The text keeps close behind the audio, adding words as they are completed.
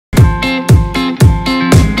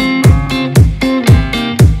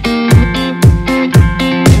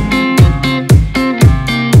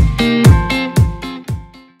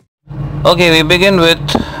Okay, we begin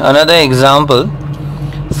with another example.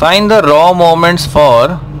 Find the raw moments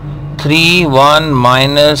for 3, 1,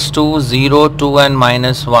 -2, 0, 2 and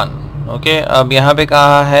 -1. Okay, अब यहाँ पे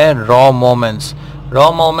कहा है रॉ मोमेंट्स.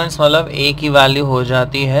 रॉ मोमेंट्स मतलब ए की वैल्यू हो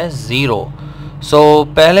जाती है 0. सो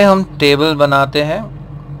पहले हम टेबल बनाते हैं.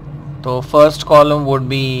 तो first column would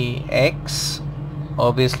be x,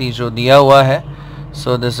 obviously जो दिया हुआ है.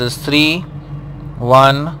 So this is 3,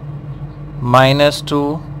 1, -2,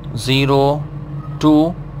 0, 2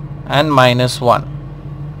 and -1.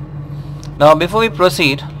 Now before we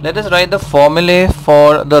proceed, let us write the formulae for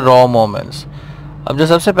the raw moments. अब जो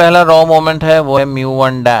सबसे पहला raw moment है वो है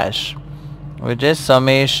mu1 dash, which is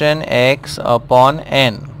summation x upon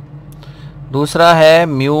n. दूसरा है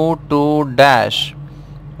mu2 dash,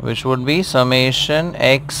 which would be summation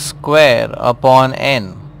x square upon n.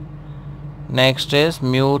 Next is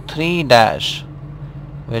mu3 dash,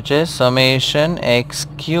 which is summation x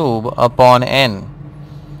cube upon n.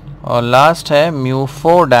 और last है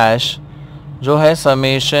mu4 dash, जो है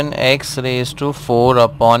summation x raised to 4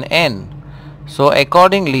 upon n. So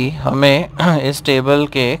accordingly हमें इस table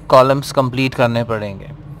के columns complete करने पड़ेंगे.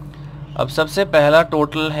 अब सबसे पहला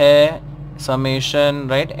टोटल है summation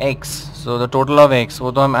right x. So the total of x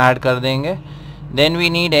वो तो हम ऐड कर देंगे. Then we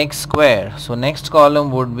need x square. So next column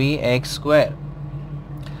would be x square.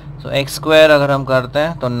 So x square अगर हम करते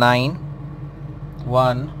हैं तो 9,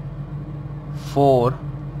 1, 4,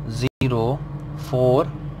 0, 4,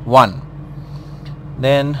 1.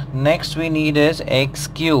 Then next we need is x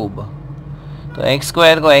cube. तो x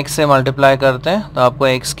स्क्वायर को x से मल्टीप्लाई करते हैं तो आपको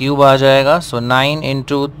x क्यूब आ जाएगा. सो 9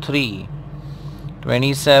 इंटू 3,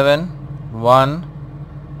 27, 1,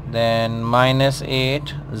 देन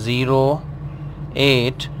 -8, 0,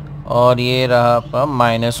 8 और ये रहा आपका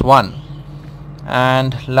 -1.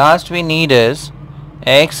 And last we need is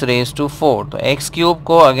x raise to 4. तो x क्यूब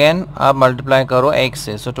को अगेन आप मल्टीप्लाई करो x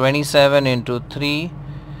से. सो 27 इंटू 3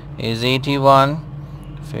 इज 81,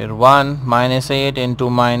 फिर 1 -8 इंटू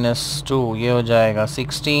 -2 ये हो जाएगा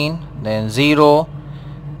 16, देन 0,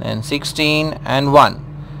 देन 16 एंड 1.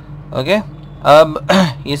 ओके, अब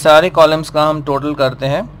ये सारे कॉलम्स का हम टोटल करते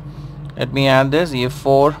हैं. Let me add this. ये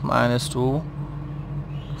 4 -2,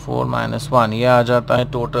 4 -1 ये आ जाता है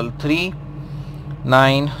टोटल 3,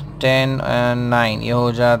 9, 10 एंड 9 ये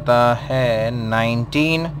हो जाता है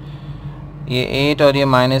 19. ये 8 और ये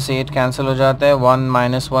 -8 कैंसिल हो जाता है. 1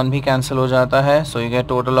 -1 भी कैंसिल हो जाता है. So you get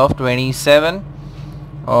total of 27.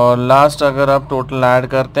 और लास्ट अगर आप टोटल ऐड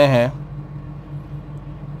करते हैं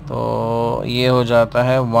तो ये हो जाता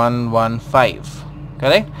है 115.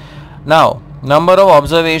 Correct. Now number of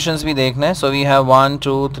observations भी देखना है. So we have 1,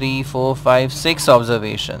 2, 3, 4, 5, 6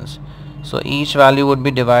 observations. So each value would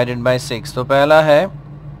be divided by 6. तो पहला है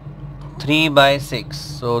 3 by 6.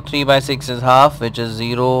 So 3 by 6 is half, which is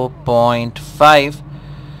 0.5.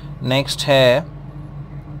 Next है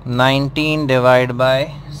 19 divided by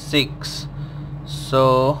 6. So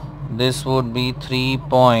this would be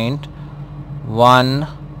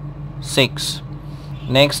 3.16.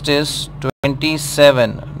 Next is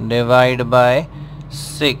 27 divided by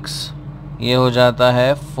 6. ये हो जाता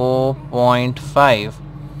है 4.5.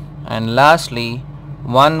 And lastly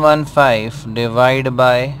 115 divided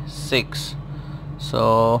by 6. So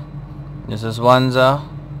this is 1s,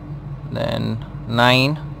 then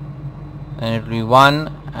 9, and it will be 1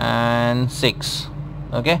 and 6.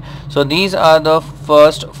 Okay, so these are the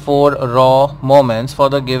first 4 raw moments for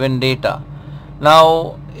the given data. Now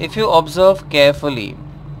if you observe carefully,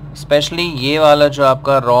 especially ये वाला जो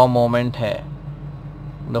आपका raw moment है,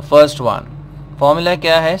 the first one, formula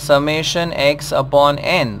क्या है? Summation x upon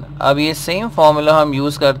n. अब ये same formula हम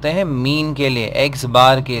यूज़ करते हैं मीन के लिए, x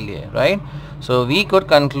बार के लिए, right. So we could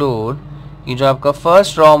conclude कि जो आपका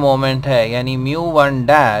फर्स्ट रॉ मोमेंट है यानी mu1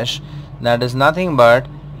 dash, that is nothing but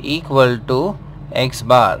equal to x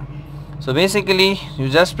bar. So basically you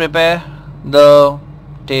just prepare the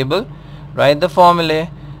table, right the फॉर्मूले,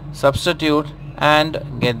 substitute and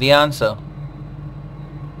get the answer.